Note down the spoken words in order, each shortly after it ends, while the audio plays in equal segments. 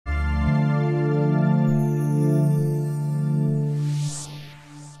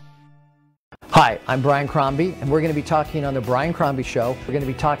Hi, I'm Brian Crombie, and we're going to be talking on the Brian Crombie Show. We're going to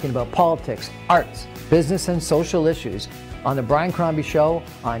be talking about politics, arts, business, and social issues on the Brian Crombie Show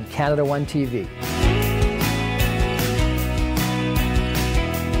on Canada One TV.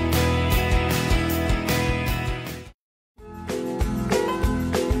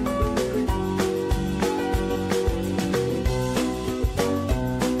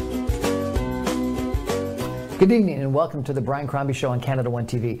 Good evening and welcome to the Brian Crombie Show on Canada One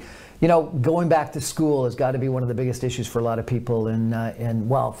TV. You know, going back to school has got to be one of the biggest issues for a lot of people in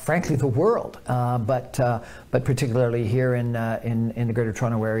well, frankly, the world, but particularly here in the Greater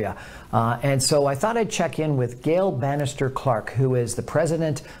Toronto area. And so I thought I'd check in with Gail Bannister-Clarke, who is the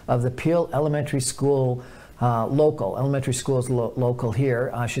president of the Peel Elementary School elementary schools local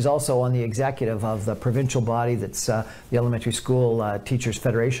here. She's also on the executive of the provincial body that's the Elementary School Teachers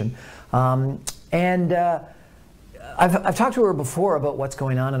Federation. I've talked to her before about what's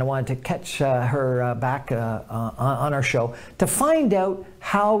going on, and I wanted to catch her back on our show to find out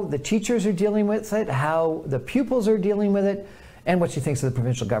how the teachers are dealing with it, how the pupils are dealing with it, and what she thinks of the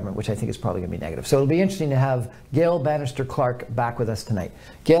provincial government, which I think is probably going to be negative. So it'll be interesting to have Gail Bannister-Clarke back with us tonight.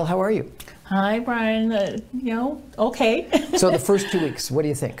 Gail, how are you? Hi, Brian. Okay. So the first 2 weeks, what do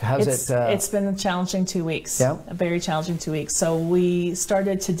you think? How's it? It's been a challenging 2 weeks. Yeah. A very challenging 2 weeks. So we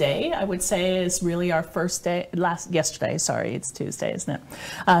started today. I would say is really our first day. Yesterday. Sorry, it's Tuesday, isn't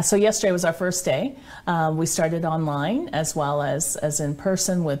it? So yesterday was our first day. We started online as well as in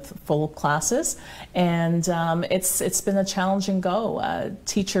person with full classes, and it's been a challenging go.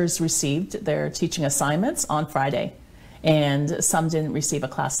 Teachers received their teaching assignments on Friday, and some didn't receive a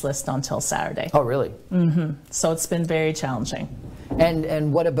class list until Saturday. Oh, really? Mm-hmm. So it's been very challenging.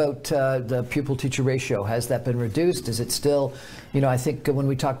 And what about the pupil-teacher ratio? Has that been reduced? Is it still, you know, I think when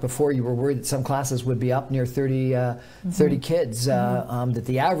we talked before, you were worried that some classes would be up near 30 kids, that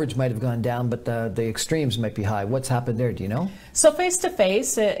the average might have gone down, but the extremes might be high. What's happened there? Do you know? So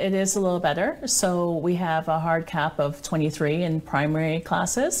face-to-face, it is a little better. So we have a hard cap of 23 in primary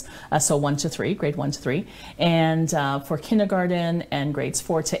classes, so 1 to 3, grade 1 to 3. And for kindergarten and grades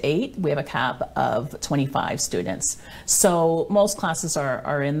 4 to 8, we have a cap of 25 students. So most classes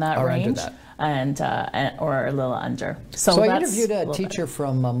are in that range. Under that. or a little under. So I interviewed a teacher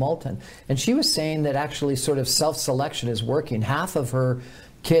from Malton, and she was saying that actually sort of self-selection is working. Half of her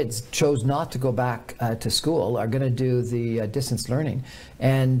kids chose not to go back to school, are going to do the distance learning,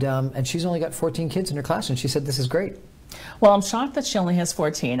 and she's only got 14 kids in her class, and she said this is great. Well, I'm shocked that she only has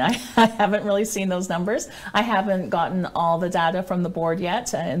 14. I haven't really seen those numbers. I haven't gotten all the data from the board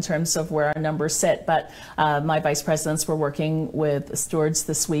yet in terms of where our numbers sit, but my vice presidents were working with stewards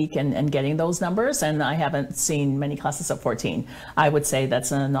this week and getting those numbers, and I haven't seen many classes of 14. I would say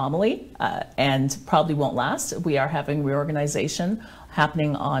that's an anomaly and probably won't last. We are having reorganization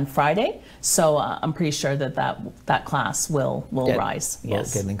happening on Friday, so I'm pretty sure that class will rise.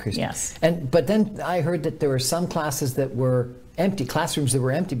 Yes, get an increase. Yes. But then I heard that there were some classes that were empty, classrooms that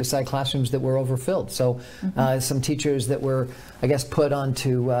were empty beside classrooms that were overfilled. So some teachers that were, I guess, put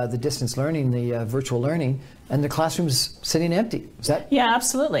onto the distance learning, the virtual learning, and the classrooms sitting empty. Is that? Yeah,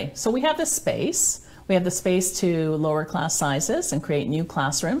 absolutely. So we have the space. We have the space to lower class sizes and create new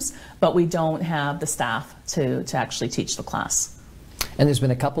classrooms, but we don't have the staff to actually teach the class. And there's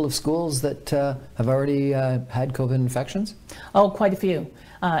been a couple of schools that have already had COVID infections? Oh, quite a few.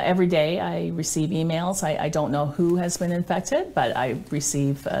 Every day I receive emails. I don't know who has been infected, but I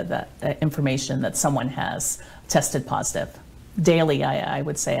receive that information that someone has tested positive. Daily, I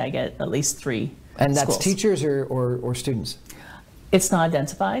would say I get at least 3 And that's schools. Teachers or students? It's not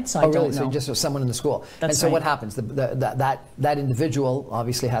identified, so I don't know. So just someone in the school. That's and so right. what happens? That individual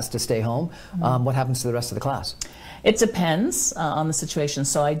obviously has to stay home. What happens to the rest of the class? It depends on the situation.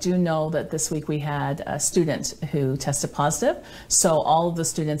 So I do know that this week we had a student who tested positive. So all of the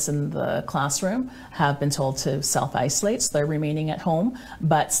students in the classroom have been told to self-isolate, so they're remaining at home.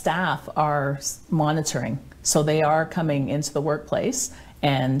 But staff are monitoring. So they are coming into the workplace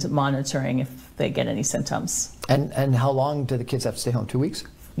and monitoring if they get any symptoms. And how long do the kids have to stay home? 2 weeks?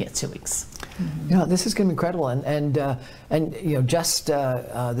 Yeah, 2 weeks. You know, this is going to be incredible, and you know, just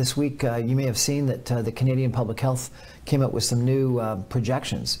this week you may have seen that the Canadian Public Health came up with some new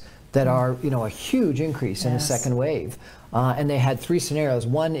projections that are, you know, a huge increase in the second wave, and they had 3 scenarios.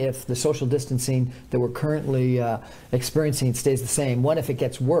 One, if the social distancing that we're currently experiencing stays the same. One, if it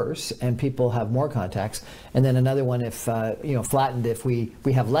gets worse and people have more contacts, and then another one, if you know, flattened, if we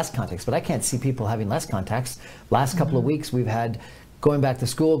have less contacts. But I can't see people having less contacts. Last couple of weeks we've had going back to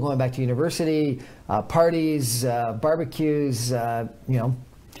school, going back to university, parties, barbecues, you know,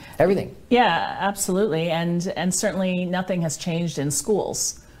 everything. Yeah, absolutely. And certainly nothing has changed in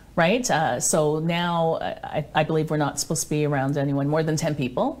schools. right? So now I believe we're not supposed to be around anyone more than 10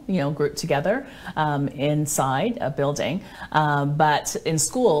 people, grouped together inside a building. But in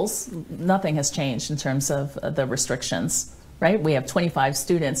schools, nothing has changed in terms of the restrictions, right? We have 25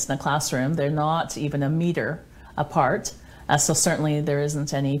 students in a classroom. They're not even a meter apart. So certainly there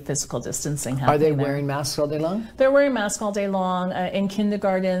isn't any physical distancing happening. Are they there. wearing masks all day long? They're wearing masks all day long. In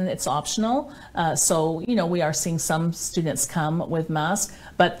kindergarten, it's optional. So, we are seeing some students come with masks.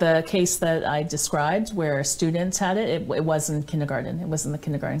 But the case that I described where students had it was in kindergarten. It was in the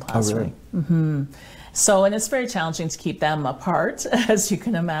kindergarten classroom. Oh, really? So, and it's very challenging to keep them apart, as you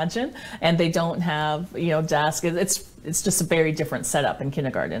can imagine. And they don't have, desks. It's just a very different setup in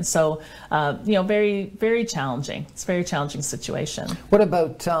kindergarten. So, very, very challenging. It's a very challenging situation. What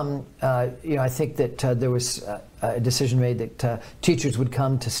about, I think that there was a decision made that teachers would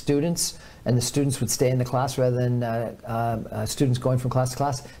come to students and the students would stay in the class rather than students going from class to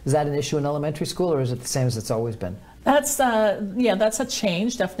class. Is that an issue in elementary school, or is it the same as it's always been? That's that's a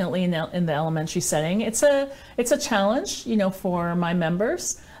change definitely in the elementary setting. It's a challenge, for my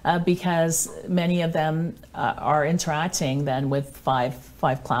members. Because many of them are interacting then with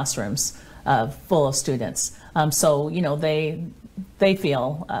five classrooms full of students. So they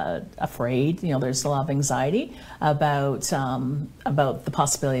feel afraid. There's a lot of anxiety about the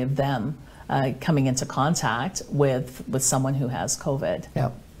possibility of them coming into contact with someone who has COVID. Yeah.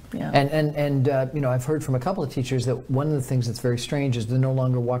 Yeah. And I've heard from a couple of teachers that one of the things that's very strange is they're no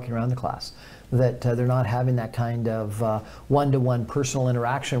longer walking around the class, that they're not having that kind of one-to-one personal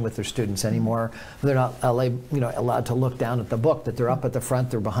interaction with their students anymore. They're not allowed to look down at the book, that they're up at the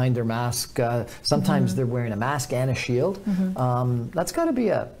front, they're behind their mask. Sometimes they're wearing a mask and a shield. That's got to be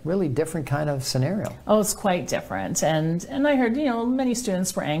a really different kind of scenario. Oh, it's quite different. And I heard, many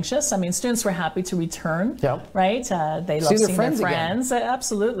students were anxious. I mean, students were happy to return, right? They love seeing their friends.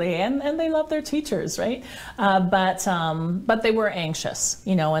 Absolutely. And they love their teachers, right? But they were anxious,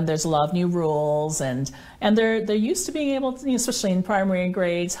 and there's a lot of new rules. And they're used to being able to, especially in primary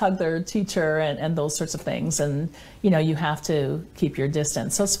grades, hug their teacher and those sorts of things. And you have to keep your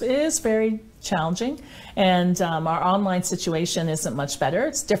distance. So it is very challenging. And our online situation isn't much better.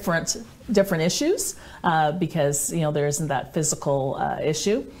 It's different issues because there isn't that physical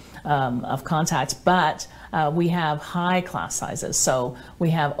issue of contact, but we have high class sizes. So we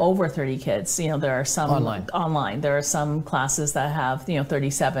have over 30 kids. There are some online. There are some classes that have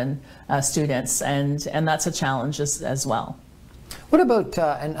 37 students, and that's a challenge as well. What about,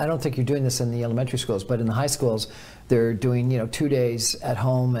 and I don't think you're doing this in the elementary schools, but in the high schools, they're doing 2 days at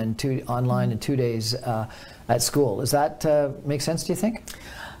home and 2 online and 2 days at school. Does that make sense, do you think?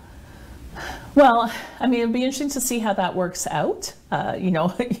 Well, I mean, it'd be interesting to see how that works out,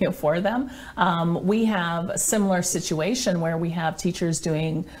 for them. We have a similar situation where we have teachers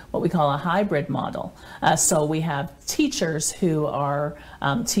doing what we call a hybrid model. So we have teachers who are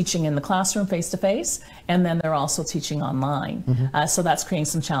teaching in the classroom face-to-face, and then they're also teaching online. So that's creating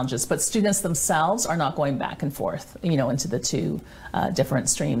some challenges. But students themselves are not going back and forth, into the 2 different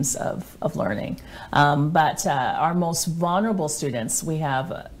streams of learning. But our most vulnerable students, we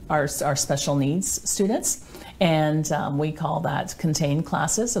have our special needs students, and we call that contained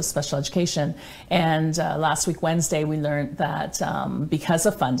classes of special education. And last week, Wednesday, we learned that because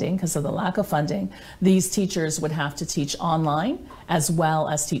of the lack of funding, these teachers would have to teach online as well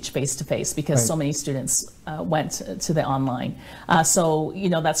as teach face-to-face because so many students went to the online. So,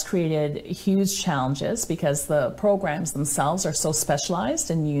 that's created huge challenges because the programs themselves are so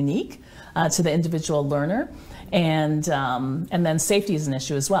specialized and unique to the individual learner. And then safety is an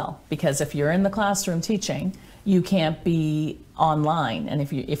issue as well, because if you're in the classroom teaching, you can't be online. And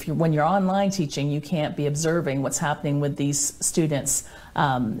when you're online teaching, you can't be observing what's happening with these students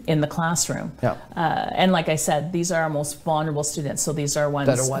in the classroom. And like I said, these are our most vulnerable students. So these are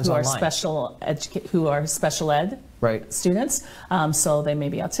ones who are special ed students. So they may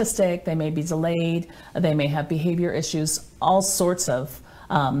be autistic, they may be delayed, they may have behavior issues, all sorts of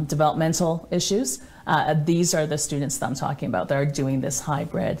developmental issues. These are the students that I'm talking about that are doing this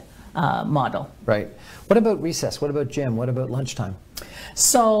hybrid model. Right. What about recess? What about gym? What about lunchtime?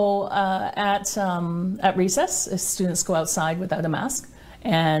 So at recess, students go outside without a mask,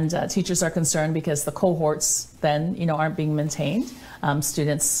 and teachers are concerned because the cohorts then aren't being maintained.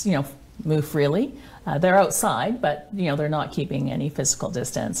 Students move freely. They're outside, but they're not keeping any physical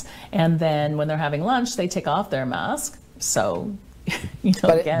distance. And then when they're having lunch, they take off their mask. So.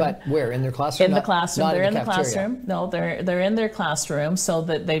 But where? In their classroom? In the classroom. They're in the classroom. No, they're in their classroom, so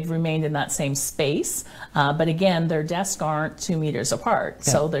that they've remained in that same space. But again, their desks aren't 2 meters apart,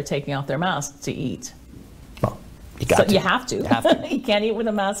 so they're taking off their masks to eat. Well, You have to. You can't eat with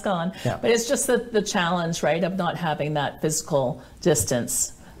a mask on. Yeah. But it's just the challenge, right, of not having that physical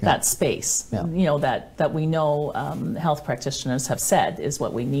distance, that space, that we know health practitioners have said is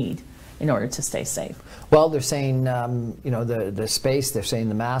what we need in order to stay safe. Well, they're saying, the space, they're saying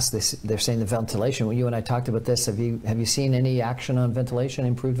the mask, they're saying the ventilation. Well, you and I talked about this. Have you seen any action on ventilation,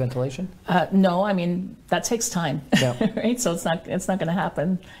 improved ventilation? No, I mean, that takes time, yeah. right? So it's not going to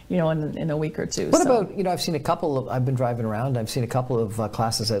happen, in a week or two. What about, I've seen a couple of, I've been driving around, I've seen a couple of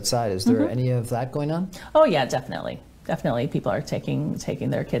classes outside. Is there any of that going on? Oh, yeah, definitely. Definitely, people are taking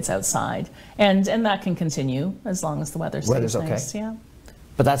their kids outside, and that can continue as long as the weather's nice. Okay. Yeah.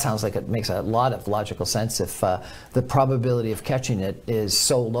 But that sounds like it makes a lot of logical sense. If the probability of catching it is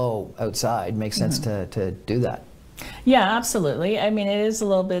so low outside, makes sense to do that. Yeah, absolutely. I mean, it is a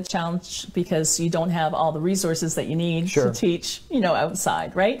little bit of a challenge because you don't have all the resources that you need to teach,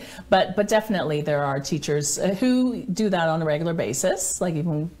 outside, right? But definitely there are teachers who do that on a regular basis, like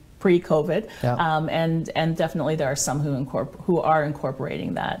even pre-COVID, and definitely there are some who are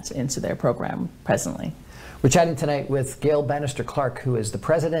incorporating that into their program presently. We're chatting tonight with Gail Bannister-Clarke, who is the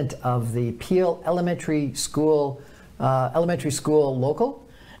president of the Peel Elementary School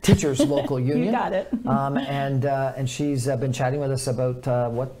Teachers Local Union. You got it. And she's been chatting with us about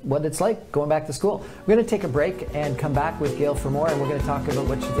what it's like going back to school. We're going to take a break and come back with Gail for more, and we're going to talk about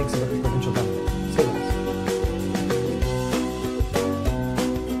what she thinks about the provincial government. Stay with us.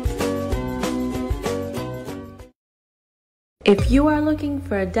 If you are looking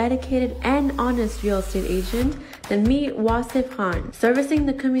for a dedicated and honest real estate agent, then meet Wasif Khan, servicing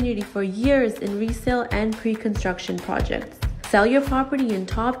the community for years in resale and pre-construction projects. Sell your property in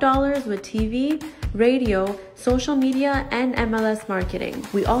top dollars with TV, radio, social media, and MLS marketing.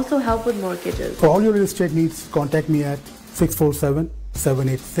 We also help with mortgages. For all your real estate needs, contact me at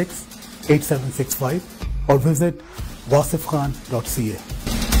 647-786-8765 or visit wasifkhan.ca.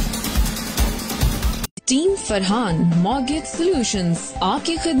 Team Farhan mortgage solutions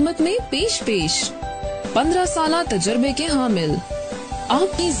आपकी खिदमत में पेश 15 साल तजर्बे के हामिल,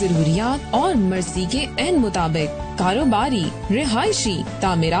 आपकी जरूरियात और मर्जी के एन मुताबिक कारोबारी, रिहायशी,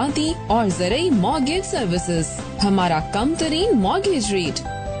 तामीराती और ज़रूरी मॉर्गेज सर्विसेज। हमारा कम तरीन mortgage rate.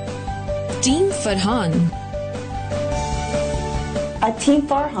 Team Farhan. At Team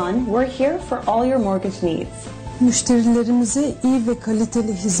Farhan, we're here for all your mortgage needs. Müşterilerimize iyi ve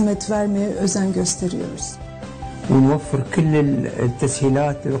kaliteli hizmet vermeye özen gösteriyoruz. ونوفر كل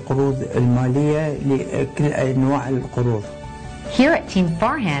التسهيلات القروض المالية لكل أنواع القروض. Here at Team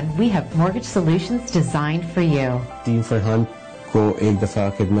Farhan, we have mortgage solutions designed for you. Team Farhan को एक दफा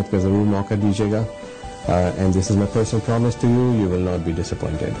खिदमत का ज़रूर मौका दीजिएगा. And this is my personal promise to you, you will not be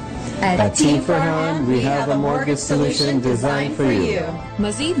disappointed. At Team Farhan, we have a mortgage solution designed for you.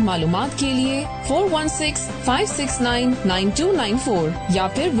 मज़ीद मालूमात के लिए 416-569-9294 या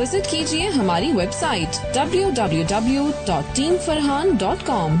फिर विजिट कीजिए हमारी website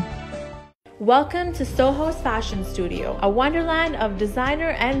www.teamfarhan.com. Welcome to Soho's Fashion Studio, a wonderland of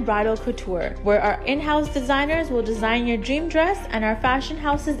designer and bridal couture, where our in-house designers will design your dream dress and our fashion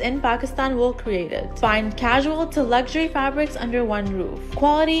houses in Pakistan will create it. Find casual to luxury fabrics under one roof.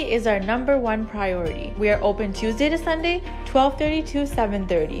 Quality is our #1 priority. We are open Tuesday to Sunday, 12:30 to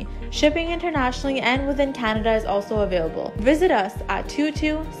 7:30. Shipping internationally and within Canada is also available. Visit us at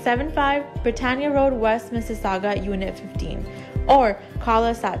 2275 Britannia Road West, Mississauga, Unit 15. Or call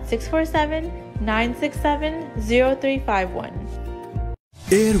us at 647-967-0351.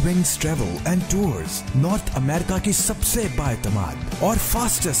 Air wings travel and tours north America की सबसे बाएतमाद और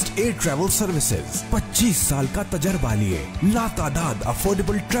fastest air travel services. 25 साल का तजर्बा लिए लातादाद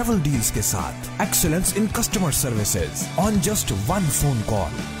affordable travel deals के साथ excellence in customer services on just one phone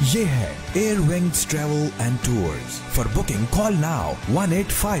call. ये है air wings travel and tours. For booking call now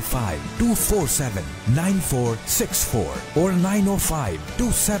 1855-247-9464 और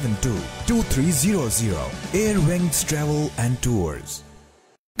 905-272-2300. Air Wings Travel and Tours.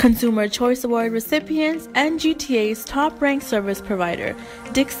 Consumer Choice Award recipients and GTA's top-ranked service provider,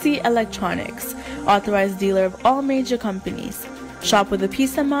 Dixie Electronics, authorized dealer of all major companies. Shop with a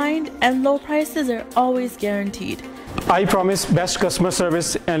peace of mind, and low prices are always guaranteed. I promise best customer service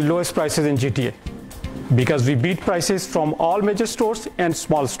and lowest prices in GTA, because we beat prices from all major stores and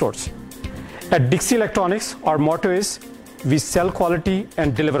small stores. At Dixie Electronics, our motto is, we sell quality and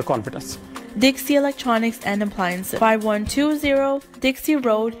deliver confidence. Dixie Electronics and Appliances, 5120 Dixie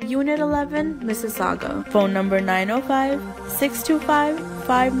Road, Unit 11, Mississauga. Phone number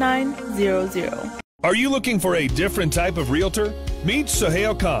 905-625-5900. Are you looking for a different type of realtor? Meet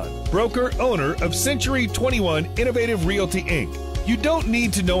Sohail Khan, broker owner of Century 21 Innovative Realty Inc. You don't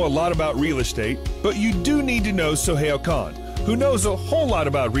need to know a lot about real estate, but you do need to know Sohail Khan, who knows a whole lot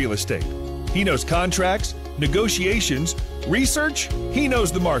about real estate. He knows contracts, negotiations, research, he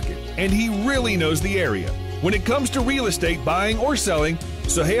knows the market, and he really knows the area. When it comes to real estate buying or selling,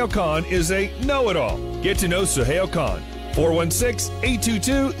 Sohail Khan is a know-it-all. Get to know Sohail Khan.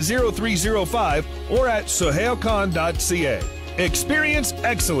 416-822-0305 or at sohailkhan.ca. Experience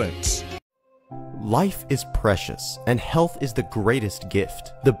excellence. Life is precious, and health is the greatest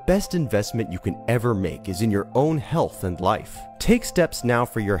gift. The best investment you can ever make is in your own health and life. Take steps now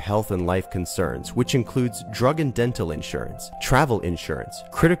for your health and life concerns, which includes drug and dental insurance, travel insurance,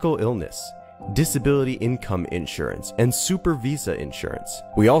 critical illness, disability income insurance, and super visa insurance.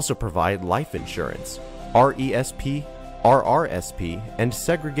 We also provide life insurance, RESP, RRSP, and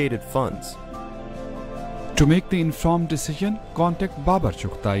segregated funds. To make the informed decision, contact Babar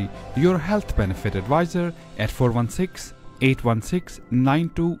Chughtai, your health benefit advisor at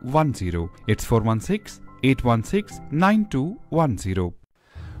 416-816-9210. It's 416-816-9210.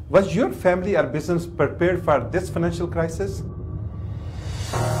 Was your family or business prepared for this financial crisis?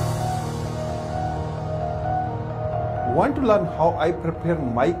 Want to learn how I prepare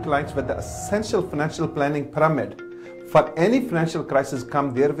my clients with the essential financial planning pyramid for any financial crisis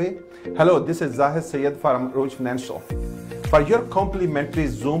come their way? Hello, this is Zahid Sayed from Arooj Financial. For your complimentary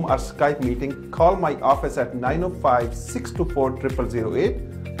Zoom or Skype meeting, call my office at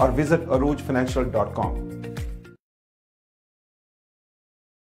 905-624-0008 or visit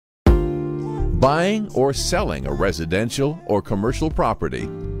aroojfinancial.com. Buying or selling a residential or commercial property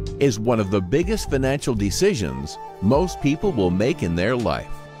is one of the biggest financial decisions most people will make in their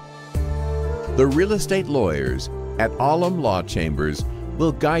life. The real estate lawyers at Alam Law Chambers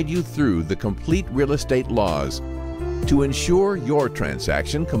will guide you through the complete real estate laws to ensure your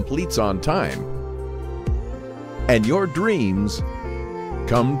transaction completes on time and your dreams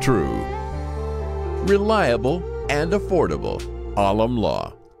come true. Reliable and affordable. Alam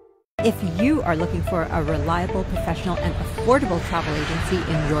Law. If you are looking for a reliable, professional, and affordable travel agency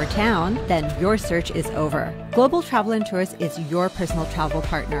in your town, then your search is over. Global Travel and Tours is your personal travel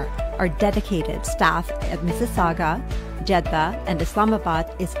partner. Our dedicated staff at Mississauga, Jeddah, and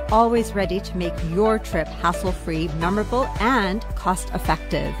Islamabad is always ready to make your trip hassle-free, memorable, and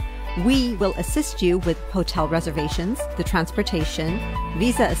cost-effective. We will assist you with hotel reservations, the transportation,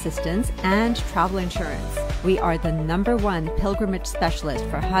 visa assistance, and travel insurance. We are the #1 pilgrimage specialist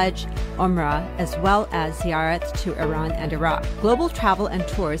for Hajj, Umrah, as well as ziyarat to Iran and Iraq. Global Travel and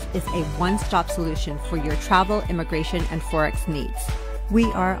Tours is a one-stop solution for your travel, immigration, and Forex needs.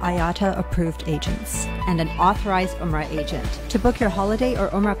 We are IATA approved agents and an authorized Umrah agent. To book your holiday or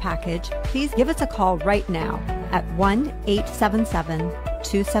Umrah package, please give us a call right now at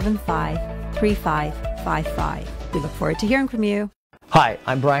 1-877-275-3555. We look forward to hearing from you. Hi,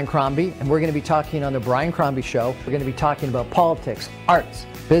 I'm Brian Crombie, and we're going to be talking on the Brian Crombie Show. We're going to be talking about politics, arts,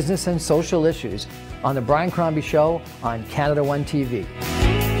 business, and social issues on the Brian Crombie Show on Canada One TV.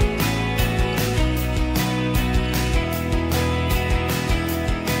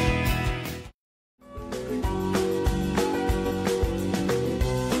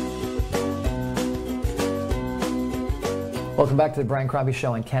 Welcome back to the Brian Crombie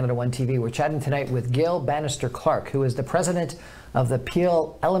Show on Canada One TV. We're chatting tonight with Gail Bannister-Clarke, who is the president of the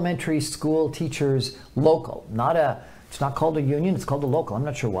Peel Elementary School Teachers Local. It's not called a union, it's called a local. I'm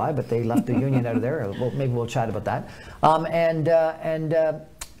not sure why, but they left the union out of there. Maybe we'll chat about that.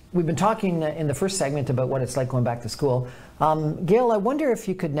 We've been talking in the first segment about what it's like going back to school. Gail, I wonder if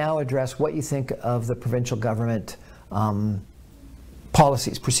you could now address what you think of the provincial government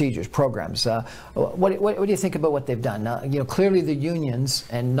policies, procedures, programs. What do you think about what they've done? Clearly the unions,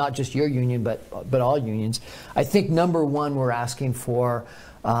 and not just your union, but all unions, I think #1 we're asking for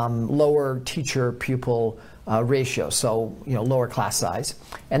lower teacher-pupil ratio, so lower class size.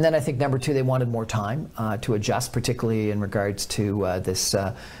 And then I think #2 they wanted more time to adjust, particularly in regards to this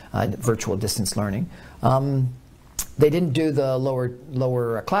virtual distance learning. They didn't do the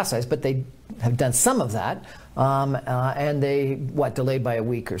lower class size, but they have done some of that. And they, delayed by a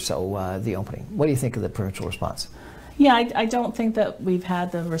week or so the opening. What do you think of the provincial response? Yeah, I don't think that we've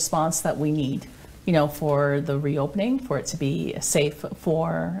had the response that we need, for the reopening, for it to be safe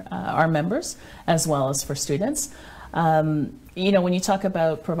for our members as well as for students. When you talk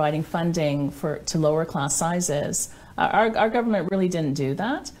about providing funding to lower class sizes, our government really didn't do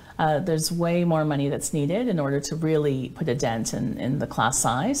that. There's way more money that's needed in order to really put a dent in the class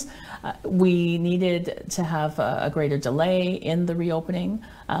size. We needed to have a greater delay in the reopening.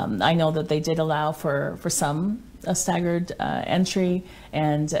 I know that they did allow for some a staggered entry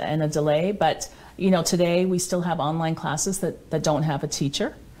and a delay, but today we still have online classes that don't have a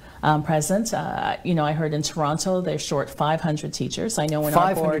teacher present. I heard in Toronto they're short 500 teachers. I know in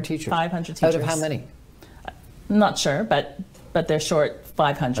our board, 500 teachers. Out of how many? I'm not sure, but they're short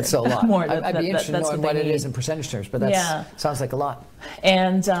 500. That's a lot. More I'd be interested in knowing what it is in percentage terms, but that sounds like a lot.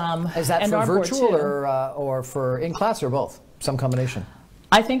 And is that for virtual or for in class or both? Some combination?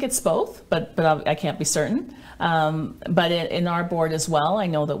 I think it's both, but I can't be certain. But in our board as well, I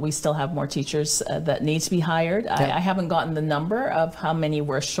know that we still have more teachers that need to be hired. I haven't gotten the number of how many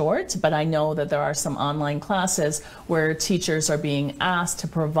we're short, but I know that there are some online classes where teachers are being asked to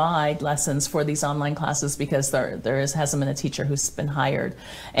provide lessons for these online classes because hasn't been a teacher who's been hired.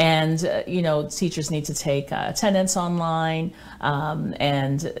 And, teachers need to take attendance online,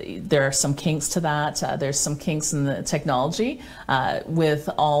 and there are some kinks to that. There's some kinks in the technology with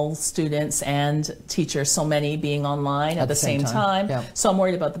all students and teachers, so many being online at the same time. Yeah. So I'm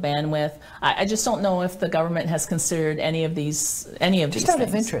worried about the bandwidth. I just don't know if the government has considered any of these things. Just out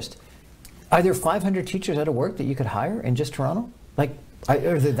of interest, are there 500 teachers out of work that you could hire in just Toronto? Like, are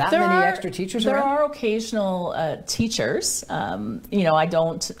there that many extra teachers around? There are occasional teachers. I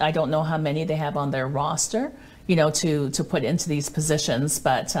don't know how many they have on their roster, to put into these positions,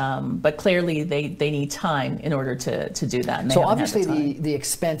 but clearly they need time in order to do that. And so obviously the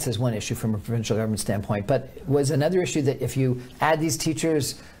expense is one issue from a provincial government standpoint, but was another issue that if you add these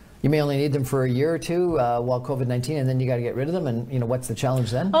teachers, you may only need them for a year or two while COVID-19, and then you got to get rid of them, and what's the challenge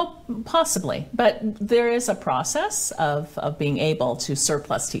then? Oh, possibly, but there is a process of being able to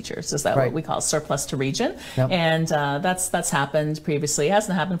surplus teachers. Is that what we call surplus to region? Yep. And that's happened previously. It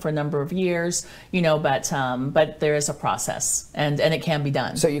hasn't happened for a number of years, but there is a process, and it can be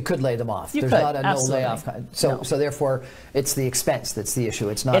done. So you could lay them off. There's not a no layoff. So therefore, it's the expense that's the issue.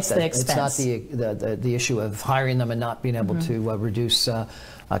 It's not the issue of hiring them and not being able to reduce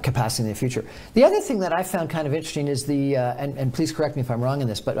capacity in the future. The other thing that I found kind of interesting is and please correct me if I'm wrong in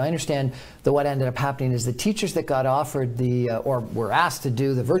this, but I understand that what ended up happening is the teachers that got offered or were asked to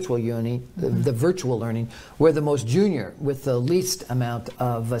do the virtual the virtual learning were the most junior with the least amount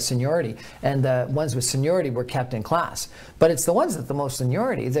of seniority, and the ones with seniority were kept in class. But it's the ones with the most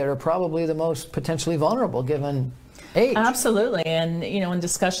seniority that are probably the most potentially vulnerable given age. Absolutely, and in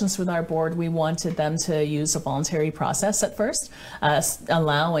discussions with our board, we wanted them to use a voluntary process at first,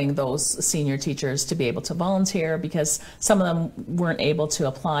 allowing those senior teachers to be able to volunteer, because some of them weren't able to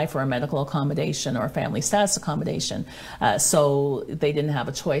apply for a medical accommodation or a family status accommodation, so they didn't have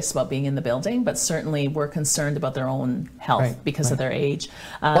a choice about being in the building, but certainly were concerned about their own health because of their age.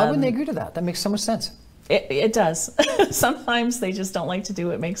 Why wouldn't they agree to that? That makes so much sense. It does. Sometimes they just don't like to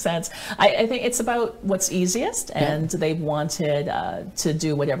do it. Makes sense. I think it's about what's easiest, and they wanted to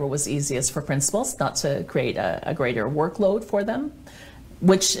do whatever was easiest for principals, not to create a greater workload for them,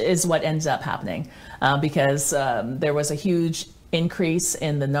 which is what ends up happening because there was a huge increase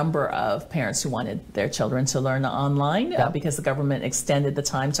in the number of parents who wanted their children to learn online because the government extended the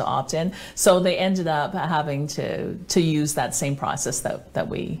time to opt in. So they ended up having to use that same process that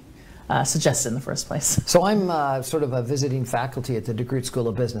we suggested in the first place. So I'm sort of a visiting faculty at the DeGroote School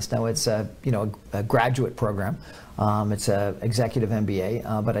of Business. Now it's a graduate program. It's an executive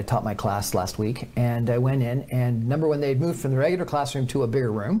MBA, but I taught my class last week, and I went in, and number one, they'd moved from the regular classroom to a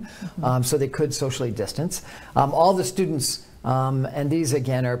bigger room, so they could socially distance. All the students, and these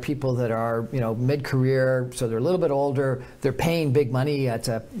again are people that are mid-career, so they're a little bit older. They're paying big money at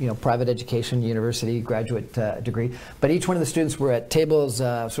a private education, university, graduate degree. But each one of the students were at tables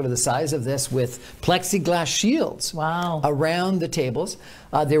sort of the size of this with plexiglass shields around the tables.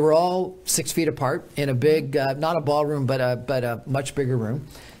 They were all 6 feet apart in a big, not a ballroom, but a much bigger room.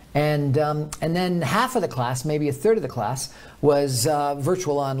 And then half of the class, maybe a third of the class, was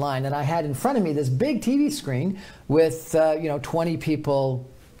virtual online. And I had in front of me this big TV screen with 20 people,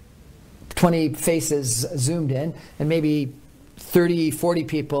 20 faces zoomed in, and maybe 30, 40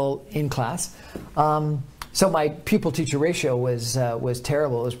 people in class. So my pupil-teacher ratio was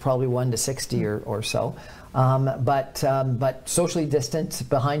terrible. It was probably 1 to 60 or so. But socially distant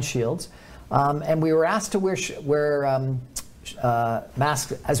behind shields. And we were asked to wear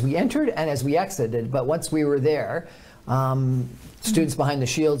masks as we entered and as we exited, but once we were there, students behind the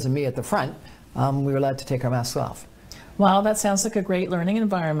shields and me at the front, we were allowed to take our masks off. Wow, that sounds like a great learning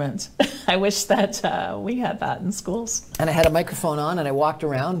environment. I wish that we had that in schools. And I had a microphone on, and I walked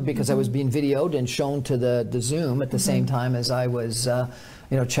around because I was being videoed and shown to the Zoom at the same time as I was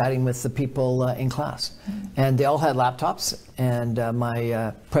chatting with the people in class. And they all had laptops, and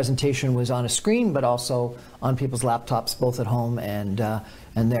my presentation was on a screen, but also on people's laptops, both at home and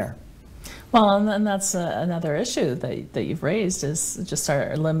there. Well, and that's another issue that you've raised, is just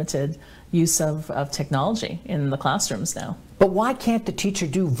our limited use of technology in the classrooms now. But why can't the teacher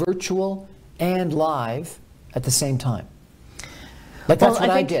do virtual and live at the same time? Like that's what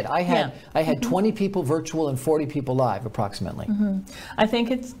I did. I had 20 people virtual and 40 people live, approximately. I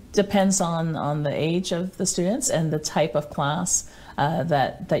think it depends on the age of the students and the type of class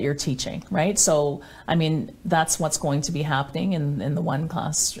that you're teaching, right? So, I mean, that's what's going to be happening in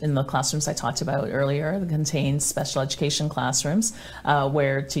the classrooms I talked about earlier, that contains special education classrooms,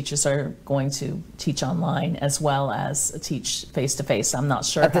 where teachers are going to teach online as well as teach face-to-face. I'm not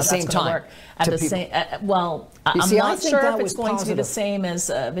sure at the same time. At the same, well, I'm not sure if it's going to be the same as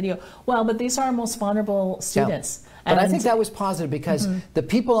video. Well, but these are our most vulnerable students. Yeah. But I think that was positive, because the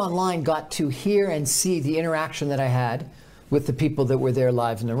people online got to hear and see the interaction that I had with the people that were there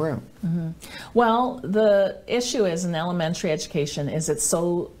live in the room. Well, the issue is in elementary education is it's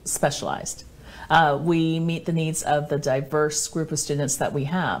so specialized. We meet the needs of the diverse group of students that we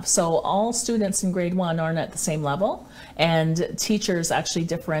have. So all students in grade 1 aren't at the same level, and teachers actually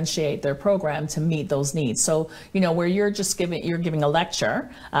differentiate their program to meet those needs. So, you know, where you're giving a lecture,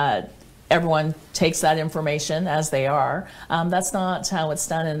 everyone takes that information as they are. That's not how it's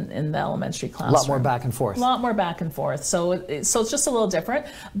done in the elementary classroom. A lot more back and forth. A lot more back and forth. So it's just a little different.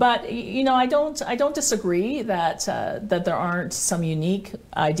 But you know, I don't disagree that that there aren't some unique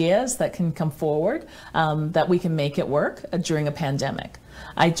ideas that can come forward, that we can make it work during a pandemic.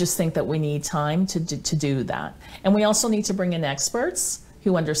 I just think that we need time to do that, and we also need to bring in experts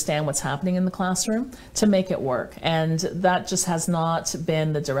who understand what's happening in the classroom to make it work. And that just has not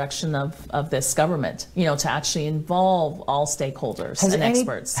been the direction of this government, you know, to actually involve all stakeholders and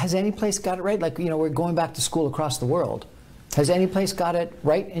experts. Has any place got it right? Like, you know, we're going back to school across the world. Has any place got it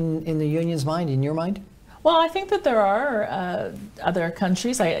right in the union's mind, in your mind? Well, I think that there are other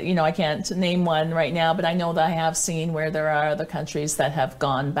countries. I can't name one right now, but I know that I have seen where there are other countries that have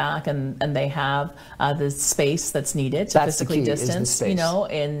gone back and they have the space that's needed to physically distance, you know,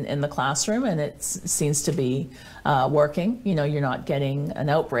 in the classroom, and it seems to be working. You know, you're not getting an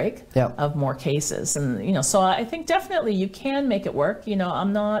outbreak of more cases, and you know, so I think definitely you can make it work. You know,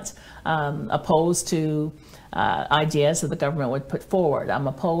 I'm not opposed to ideas that the government would put forward. I'm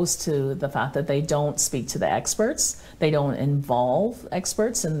opposed to the fact that they don't speak to the experts, they don't involve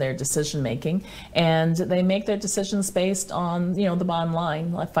experts in their decision making, and they make their decisions based on, you know, the bottom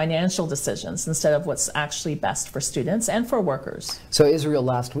line, like financial decisions, instead of what's actually best for students and for workers. So Israel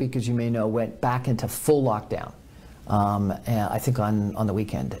last week, as you may know, went back into full lockdown, I think on the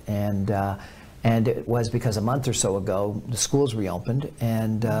weekend, and it was because a month or so ago the schools reopened,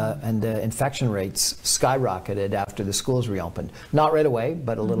 and the infection rates skyrocketed after the schools reopened. Not right away,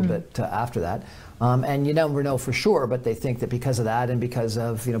 but a little bit after that. And you never know for sure, but they think that because of that and because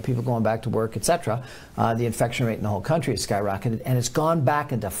of, you know, people going back to work, etc., the infection rate in the whole country has skyrocketed, and it's gone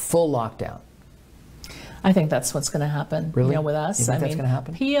back into full lockdown. I think that's what's going to happen. Really? You know, with us. You think that's going to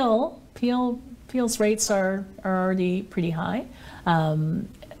happen? Peel's rates are already pretty high,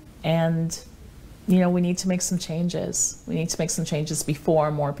 and you know, we need to make some changes. We need to make some changes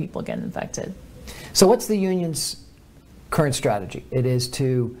before more people get infected. So what's the union's current strategy? It is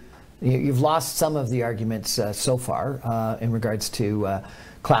to, you've lost some of the arguments so far in regards to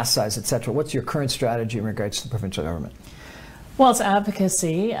class size, etc. What's your current strategy in regards to the provincial government? Well, it's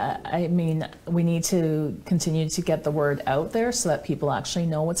advocacy. I mean, we need to continue to get the word out there so that people actually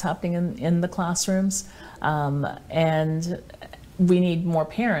know what's happening in the classrooms, and we need more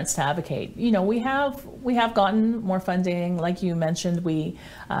parents to advocate. You know, we have gotten more funding, like you mentioned. We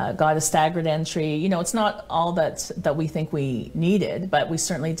got a staggered entry. You know, it's not all that we think we needed, but we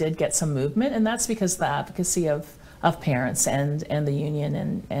certainly did get some movement, and that's because of the advocacy of parents and the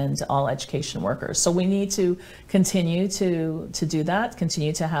union and all education workers. So we need to continue to do that,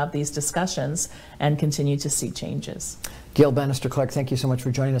 continue to have these discussions, and continue to see changes. Gail Bannister-Clarke, thank you so much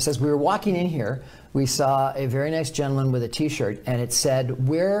for joining us. As we were walking in here, we saw a very nice gentleman with a t-shirt, and it said,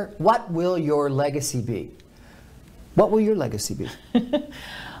 what will your legacy be? What will your legacy be?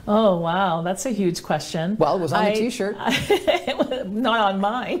 Oh, wow, that's a huge question. Well, it was on the t-shirt. Not on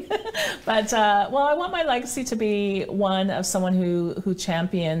mine. But, well, I want my legacy to be one of someone who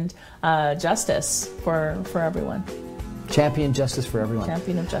championed justice for everyone. Champion justice for everyone.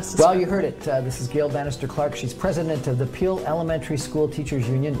 Champion of justice. Well, you heard it. This is Gail Bannister-Clarke. She's president of the Peel Elementary School Teachers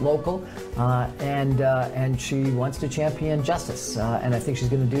Union, local, and she wants to champion justice. And I think she's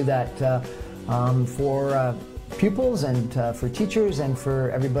going to do that pupils and for teachers and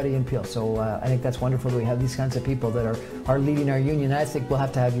for everybody in Peel. So I think that's wonderful that we have these kinds of people that are leading our union. I think we'll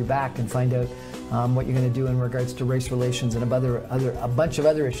have to have you back and find out what you're going to do in regards to race relations and a bunch of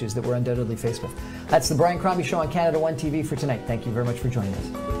other issues that we're undoubtedly faced with. That's the Brian Crombie Show on Canada One TV for tonight. Thank you very much for joining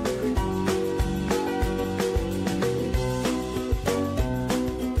us.